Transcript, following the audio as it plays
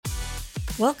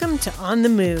Welcome to On the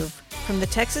Move from the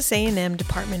Texas A&M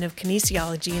Department of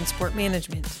Kinesiology and Sport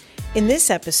Management. In this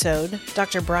episode,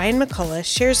 Dr. Brian McCullough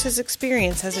shares his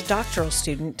experience as a doctoral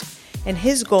student and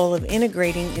his goal of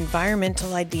integrating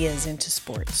environmental ideas into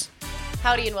sports.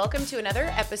 Howdy and welcome to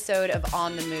another episode of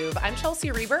On the Move. I'm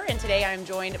Chelsea Reber, and today I'm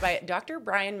joined by Dr.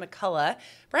 Brian McCullough.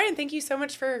 Brian, thank you so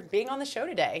much for being on the show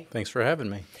today. Thanks for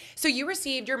having me. So you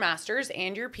received your master's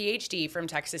and your PhD from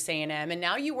Texas A&M, and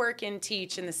now you work and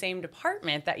teach in the same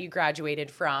department that you graduated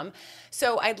from.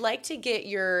 So I'd like to get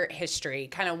your history,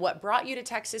 kind of what brought you to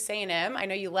Texas A&M. I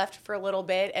know you left for a little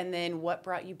bit, and then what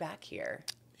brought you back here?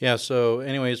 Yeah, so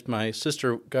anyways, my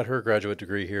sister got her graduate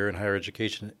degree here in higher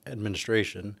education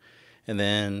administration. And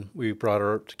then we brought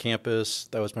her up to campus.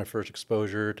 That was my first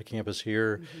exposure to campus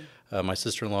here. Mm-hmm. My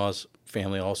sister-in-law's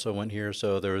family also went here,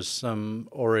 so there was some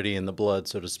already in the blood,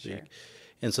 so to speak. Sure.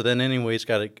 And so then anyways,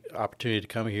 got an opportunity to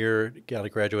come here, got a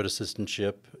graduate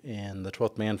assistantship in the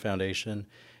 12th Man Foundation,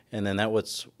 and then that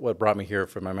was what brought me here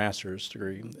for my master's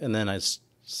degree. And then I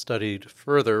studied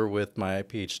further with my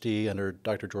PhD under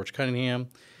Dr. George Cunningham,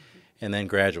 and then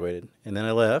graduated. And then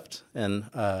I left and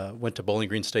went to Bowling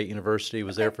Green State University,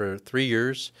 was there for 3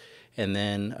 years, and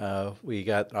then we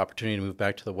got an opportunity to move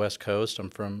back to the West Coast. I'm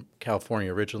from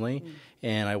California originally,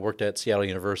 and I worked at Seattle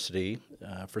University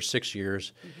for 6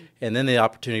 years, and then the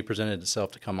opportunity presented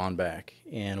itself to come on back.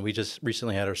 And we just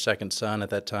recently had our second son at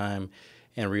that time,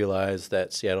 and realized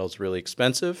that Seattle is really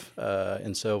expensive,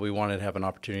 and so we wanted to have an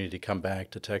opportunity to come back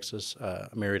to Texas. I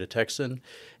married a Texan,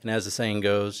 and as the saying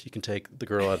goes, you can take the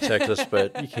girl out of Texas,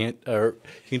 but you can't. Or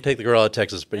you can take the girl out of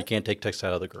Texas, but you can't take Texas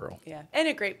out of the girl. Yeah, and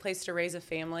a great place to raise a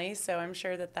family. So I'm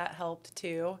sure that helped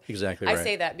too. Exactly right. I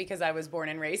say that because I was born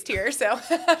and raised here. So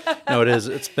no, it is.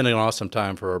 It's been an awesome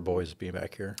time for our boys being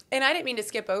back here. And I didn't mean to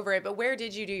skip over it, but where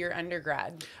did you do your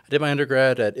undergrad? I did my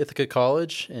undergrad at Ithaca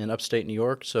College in upstate New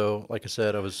York. So, like I said,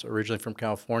 I was originally from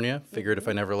California. Figured if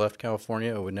I never left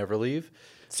California, I would never leave.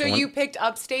 So you picked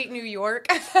upstate New York?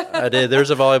 I did.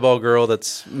 There's a volleyball girl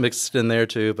that's mixed in there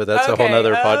too, but that's a whole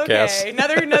nother podcast.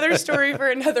 Another story for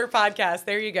another podcast.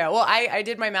 There you go. Well, I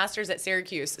did my master's at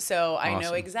Syracuse, so I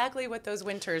know exactly what those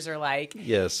winters are like.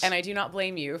 Yes. And I do not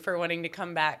blame you for wanting to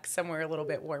come back somewhere a little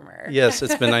bit warmer. Yes,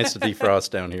 it's been nice to defrost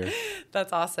down here.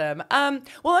 That's awesome.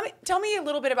 Well, tell me a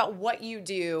little bit about what you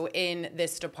do in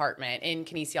this department in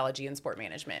kinesiology and sport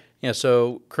management. Yeah,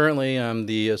 so currently I'm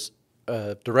the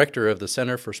director of the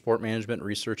Center for Sport Management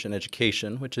Research and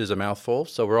Education, which is a mouthful.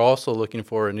 So we're also looking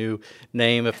for a new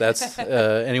name. If that's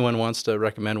anyone wants to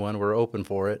recommend one, we're open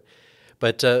for it.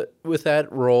 But with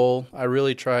that role, I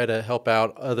really try to help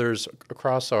out others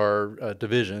across our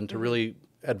division to really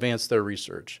advance their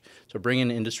research. So bring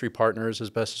in industry partners as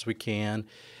best as we can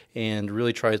and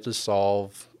really try to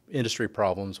solve industry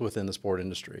problems within the sport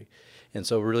industry. And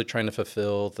so we're really trying to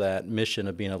fulfill that mission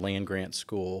of being a land-grant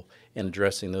school and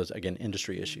addressing those, again,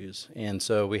 industry issues. And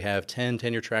so we have 10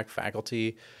 tenure-track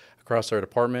faculty across our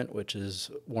department, which is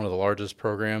one of the largest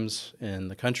programs in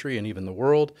the country and even the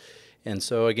world. And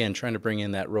so, again, trying to bring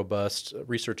in that robust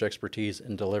research expertise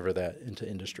and deliver that into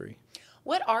industry.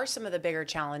 What are some of the bigger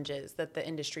challenges that the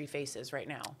industry faces right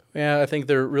now? Yeah, I think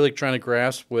they're really trying to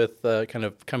grasp with kind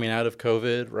of coming out of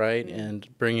COVID, right, and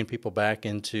bringing people back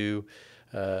into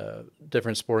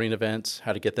different sporting events,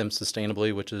 how to get them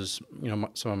sustainably, which is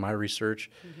some of my research.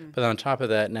 But on top of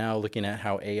that, now looking at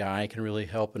how AI can really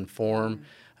help inform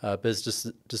business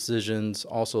decisions,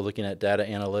 also looking at data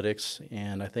analytics.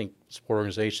 And I think sport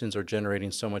organizations are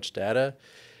generating so much data,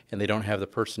 and they don't have the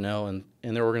personnel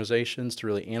in their organizations to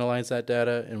really analyze that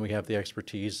data, and we have the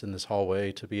expertise in this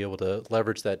hallway to be able to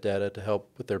leverage that data to help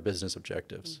with their business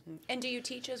objectives. And do you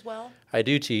teach as well? I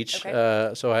do teach.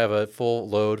 Okay. So I have a full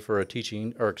load for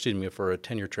for a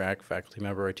tenure track faculty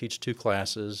member. I teach 2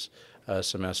 classes a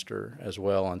semester as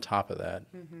well on top of that.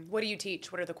 What do you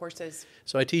teach? What are the courses?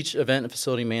 So I teach event and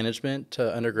facility management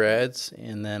to undergrads,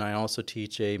 and then I also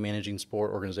teach a managing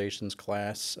sport organizations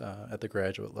class at the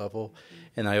graduate level,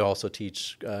 and I also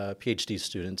teach PhD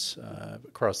students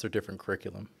across their different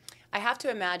curriculum. I have to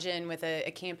imagine with a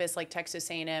campus like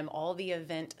Texas A&M, all the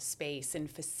event space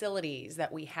and facilities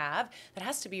that we have, that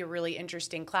has to be a really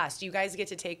interesting class. Do you guys get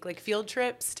to take like field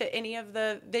trips to any of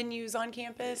the venues on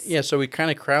campus? Yeah, so we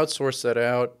kind of crowdsource that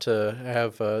out to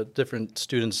have different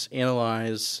students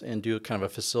analyze and do kind of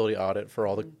a facility audit for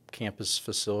all the campus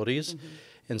facilities.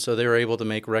 And so they were able to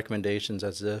make recommendations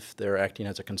as if they're acting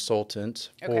as a consultant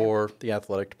for the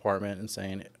athletic department and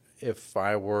saying, if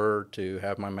I were to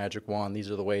have my magic wand, these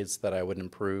are the ways that I would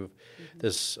improve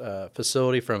this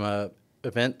facility from a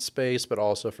event space, but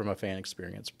also from a fan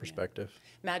experience perspective.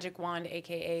 Magic wand,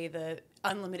 aka the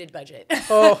unlimited budget.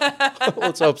 Oh,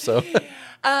 let's hope so.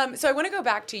 So I want to go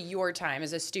back to your time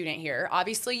as a student here.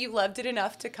 Obviously, you loved it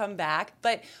enough to come back,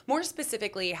 but more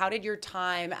specifically, how did your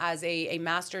time as a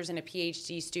master's and a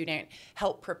PhD student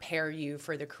help prepare you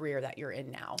for the career that you're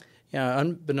in now? Yeah,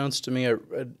 unbeknownst to me, I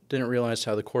didn't realize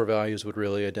how the core values would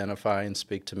really identify and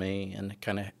speak to me, and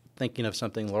kind of thinking of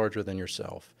something larger than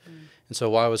yourself. And so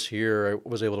while I was here, I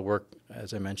was able to work,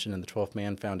 as I mentioned, in the 12th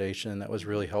Man Foundation. That was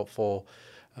really helpful.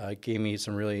 It gave me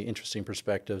some really interesting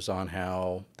perspectives on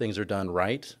how things are done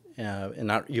right, and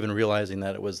not even realizing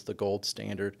that it was the gold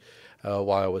standard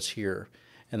while I was here.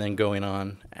 And then going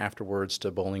on afterwards to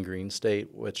Bowling Green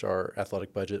State, which our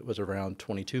athletic budget was around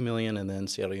 $22 million, and then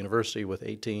Seattle University with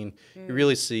 18. You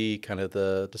really see kind of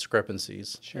the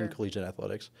discrepancies in collegiate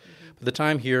athletics. But the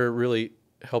time here really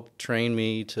helped train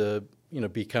me to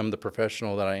become the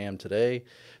professional that I am today,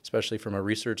 especially from a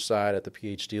research side at the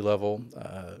PhD level.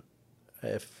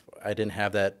 If I didn't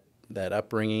have that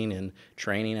upbringing and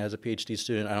training as a PhD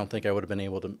student, I don't think I would have been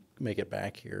able to make it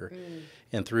back here.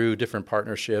 And through different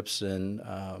partnerships and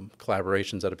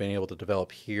collaborations that I've been able to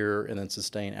develop here and then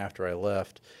sustain after I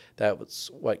left, that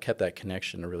was what kept that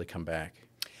connection to really come back.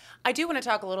 I do want to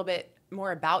talk a little bit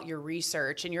more about your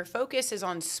research, and your focus is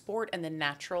on sport and the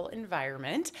natural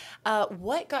environment.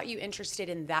 What got you interested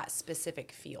in that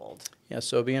specific field? Yeah,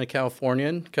 so being a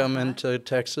Californian, coming to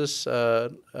Texas,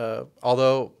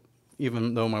 although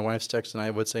even though my wife's Texan, I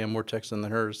would say I'm more Texan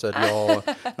than her, said y'all,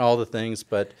 and all the things,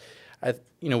 but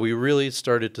we really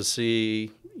started to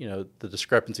see the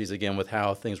discrepancies again with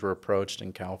how things were approached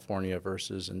in California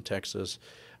versus in Texas.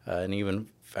 And even, in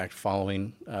fact,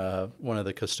 following one of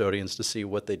the custodians to see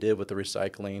what they did with the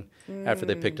recycling after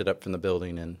they picked it up from the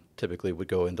building, and typically would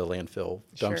go into landfill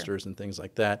dumpsters and things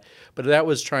like that. But that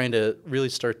was trying to really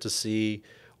start to see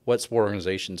what sport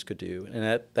organizations could do. And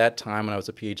at that time, when I was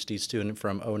a PhD student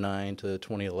from 2009 to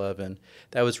 2011,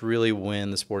 that was really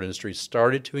when the sport industry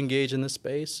started to engage in this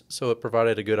space. So it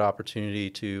provided a good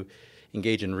opportunity to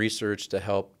engage in research to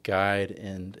help guide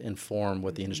and inform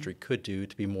what the industry could do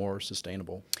to be more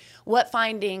sustainable. What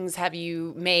findings have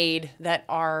you made that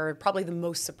are probably the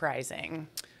most surprising?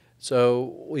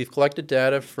 So we've collected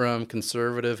data from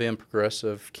conservative and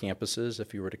progressive campuses,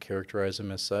 if you were to characterize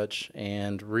them as such,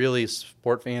 and really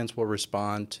sport fans will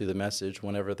respond to the message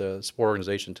whenever the sport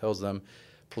organization tells them,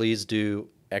 please do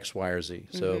X, Y, or Z.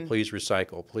 So please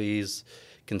recycle, please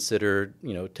consider,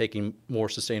 taking more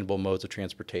sustainable modes of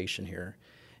transportation here.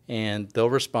 And they'll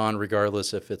respond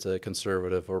regardless if it's a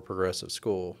conservative or progressive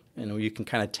school. And you can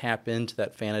kind of tap into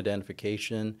that fan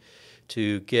identification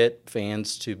to get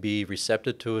fans to be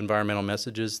receptive to environmental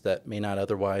messages that may not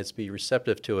otherwise be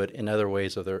receptive to it in other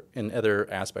ways in other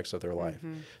aspects of their life.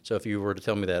 So if you were to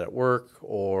tell me that at work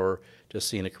or just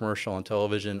seeing a commercial on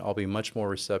television, I'll be much more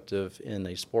receptive in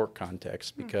a sport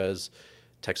context because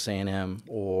Texas A&M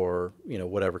or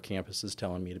whatever campus is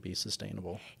telling me to be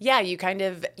sustainable. Yeah,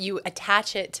 you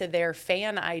attach it to their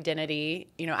fan identity.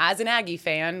 As an Aggie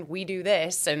fan, we do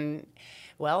this, and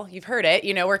well, you've heard it.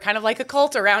 We're kind of like a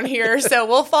cult around here, so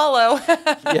we'll follow.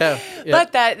 Yeah.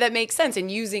 But that makes sense,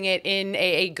 and using it in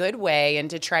a good way and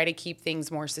to try to keep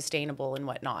things more sustainable and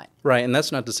whatnot. Right, and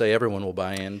that's not to say everyone will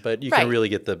buy in, but you can really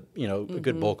get the a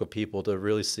good bulk of people to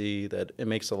really see that it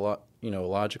makes a lot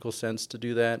logical sense to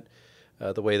do that.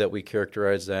 The way that we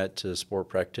characterize that to sport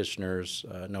practitioners,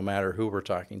 no matter who we're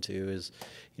talking to, is,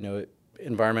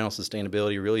 environmental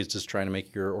sustainability really is just trying to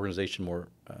make your organization more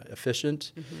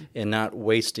efficient and not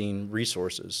wasting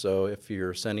resources. So if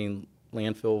you're sending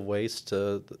landfill waste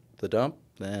to the dump,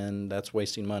 then that's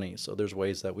wasting money. So there's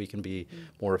ways that we can be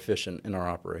more efficient in our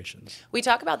operations. We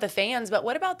talk about the fans, but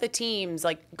what about the teams,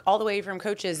 like all the way from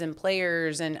coaches and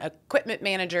players and equipment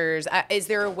managers? Is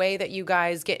there a way that you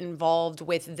guys get involved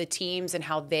with the teams and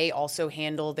how they also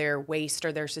handle their waste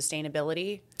or their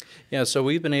sustainability? Yeah, so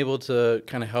we've been able to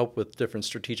kind of help with different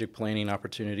strategic planning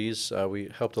opportunities. We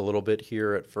helped a little bit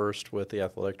here at first with the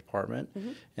athletic department,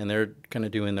 and they're kind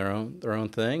of doing their own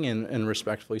thing, and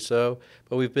respectfully so.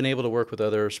 But we've been able to work with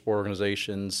other sport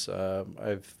organizations.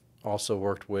 I've also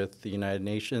worked with the United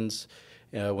Nations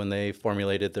when they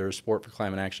formulated their Sport for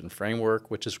Climate Action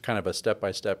framework, which is kind of a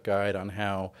step-by-step guide on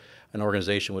how an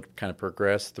organization would kind of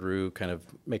progress through kind of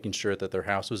making sure that their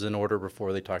house was in order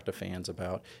before they talk to fans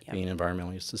about being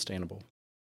environmentally sustainable.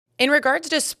 In regards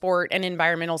to sport and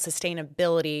environmental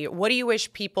sustainability, what do you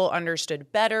wish people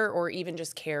understood better or even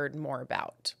just cared more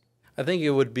about? I think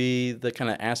it would be the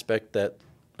kind of aspect that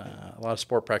a lot of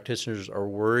sport practitioners are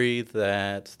worried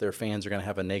that their fans are going to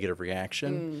have a negative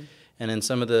reaction. And in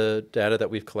some of the data that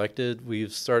we've collected,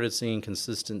 we've started seeing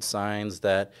consistent signs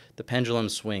that the pendulum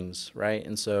swings, right?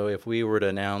 And so if we were to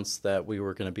announce that we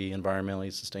were going to be an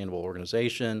environmentally sustainable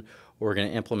organization, or we're going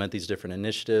to implement these different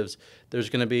initiatives, there's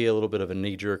going to be a little bit of a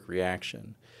knee-jerk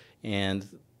reaction. And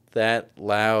that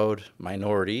loud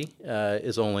minority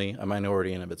is only a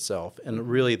minority in of itself. And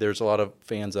really, there's a lot of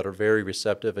fans that are very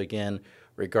receptive, again,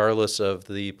 regardless of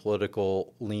the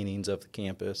political leanings of the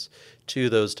campus, to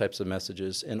those types of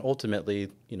messages. And ultimately,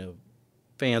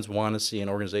 fans want to see an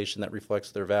organization that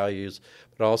reflects their values,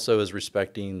 but also is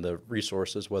respecting the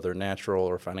resources, whether natural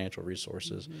or financial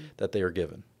resources, that they are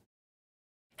given.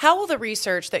 How will the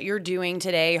research that you're doing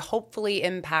today hopefully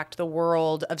impact the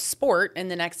world of sport in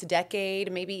the next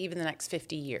decade, maybe even the next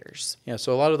 50 years? Yeah,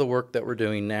 so a lot of the work that we're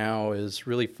doing now is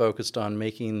really focused on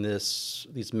making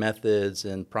these methods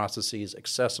and processes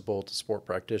accessible to sport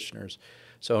practitioners.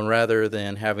 So rather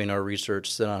than having our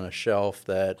research sit on a shelf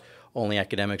that only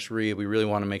academics read, we really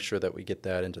want to make sure that we get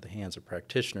that into the hands of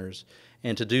practitioners.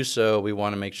 And to do so, we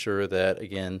want to make sure that,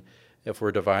 again, if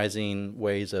we're devising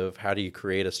ways of how do you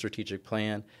create a strategic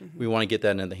plan, we want to get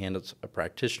that in the hands of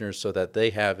practitioners so that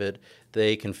they have it,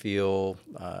 they can feel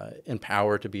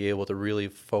empowered to be able to really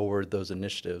forward those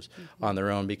initiatives on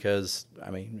their own. Because,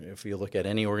 if you look at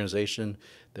any organization,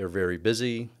 they're very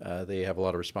busy, they have a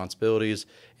lot of responsibilities,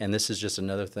 and this is just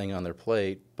another thing on their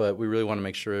plate. But we really want to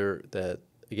make sure that,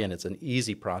 again, it's an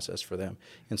easy process for them.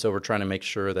 And so we're trying to make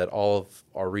sure that all of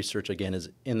our research, again, is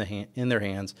in their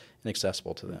hands and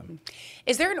accessible to them.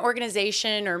 Is there an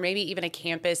organization or maybe even a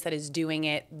campus that is doing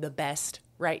it the best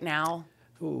right now?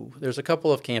 There's a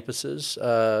couple of campuses.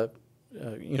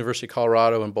 University of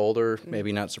Colorado in Boulder,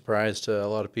 maybe not surprised to a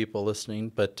lot of people listening,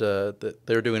 but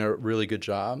they're doing a really good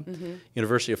job.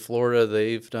 University of Florida,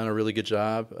 they've done a really good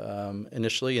job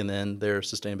initially, and then their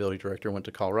sustainability director went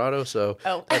to Colorado, so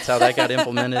that's how that got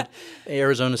implemented.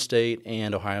 Arizona State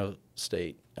and Ohio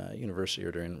State University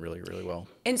are doing really, really well.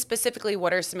 And specifically,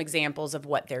 what are some examples of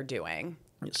what they're doing?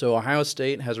 So Ohio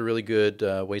State has a really good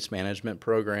waste management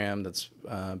program that's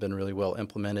been really well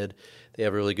implemented. They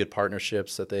have really good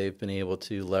partnerships that they've been able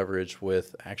to leverage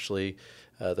with actually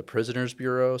the Prisoners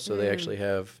Bureau. So they actually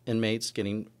have inmates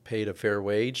getting paid a fair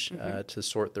wage to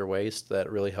sort their waste.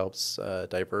 That really helps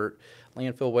divert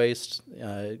landfill waste.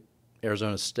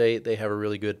 Arizona State, they have a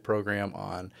really good program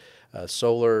on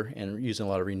solar and using a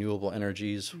lot of renewable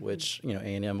energies, which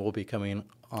A&M will be coming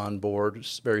on board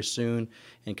very soon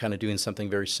and kind of doing something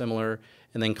very similar.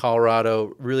 And then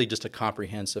Colorado, really just a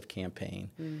comprehensive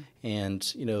campaign. And,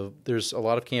 there's a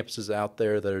lot of campuses out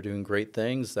there that are doing great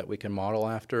things that we can model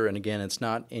after. And again, it's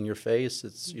not in your face.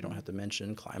 It's you don't have to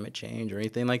mention climate change or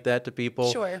anything like that to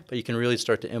people. Sure. But you can really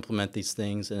start to implement these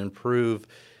things and improve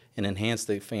and enhance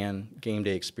the fan game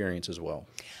day experience as well.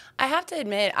 I have to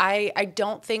admit, I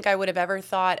don't think I would have ever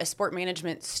thought a sport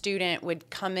management student would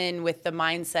come in with the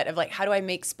mindset of how do I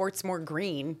make sports more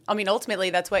green? Ultimately,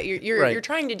 that's what you're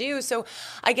trying to do. So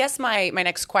I guess my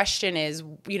next question is,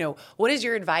 what is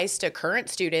your advice to current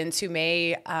students who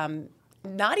may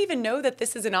not even know that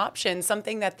this is an option,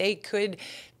 something that they could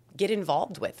get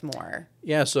involved with more?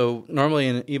 Yeah, so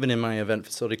normally, even in my event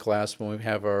facility class, when we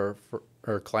have our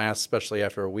class, especially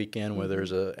after a weekend where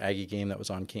there's a Aggie game that was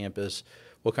on campus,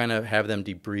 we'll kind of have them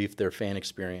debrief their fan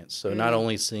experience. So not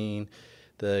only seeing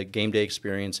the game day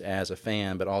experience as a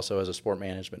fan, but also as a sport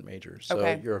management major.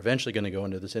 So you're eventually going to go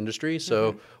into this industry.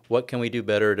 So what can we do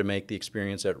better to make the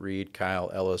experience at Reed, Kyle,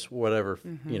 Ellis, whatever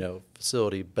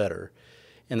facility better?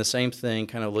 And the same thing,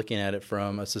 kind of looking at it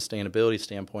from a sustainability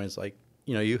standpoint, is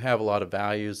you have a lot of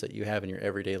values that you have in your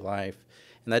everyday life.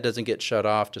 And that doesn't get shut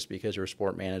off just because you're a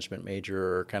sport management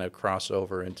major or kind of cross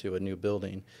over into a new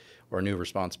building or a new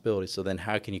responsibility. So then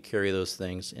how can you carry those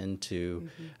things into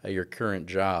your current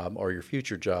job or your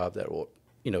future job that will,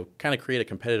 kind of create a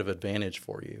competitive advantage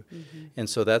for you? And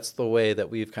so that's the way that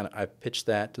I've pitched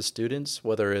that to students,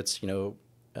 whether it's,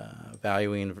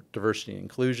 valuing diversity and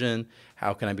inclusion,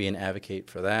 how can I be an advocate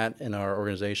for that in our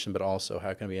organization, but also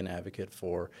how can I be an advocate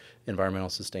for environmental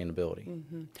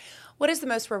sustainability. What is the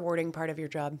most rewarding part of your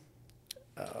job?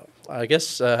 I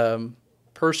guess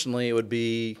personally it would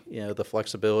be the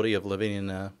flexibility of living in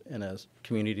a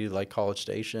community like College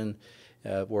Station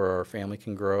where our family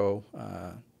can grow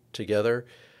together.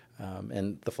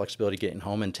 And the flexibility of getting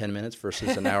home in 10 minutes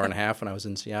versus an hour and a half when I was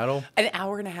in Seattle. An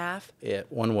hour and a half? Yeah,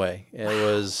 one way. It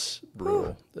was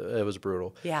brutal. It was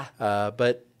brutal. Yeah.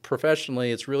 But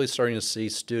professionally, it's really starting to see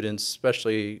students,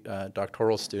 especially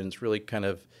doctoral students, really kind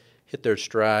of hit their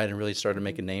stride and really start to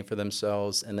make a name for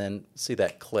themselves and then see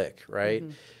that click, right?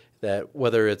 that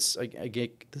whether it's,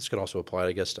 this could also apply,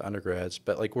 I guess, to undergrads,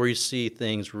 but like where you see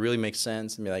things really make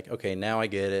sense and be like, okay, now I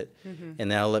get it, and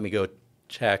now let me go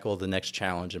tackle the next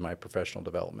challenge in my professional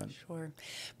development. Sure.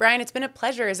 Brian, it's been a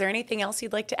pleasure. Is there anything else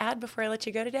you'd like to add before I let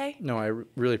you go today? No, I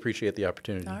really appreciate the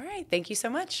opportunity. All right. Thank you so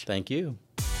much. Thank you.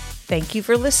 Thank you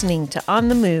for listening to On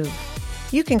the Move.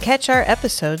 You can catch our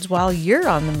episodes while you're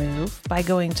on the move by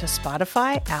going to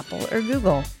Spotify, Apple, or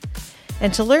Google.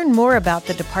 And to learn more about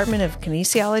the Department of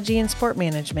Kinesiology and Sport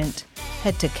Management,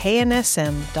 head to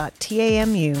knsm.tamu.edu.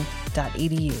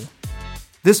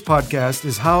 This podcast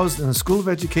is housed in the School of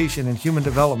Education and Human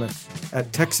Development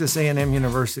at Texas A&M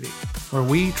University, where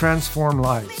we transform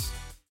lives.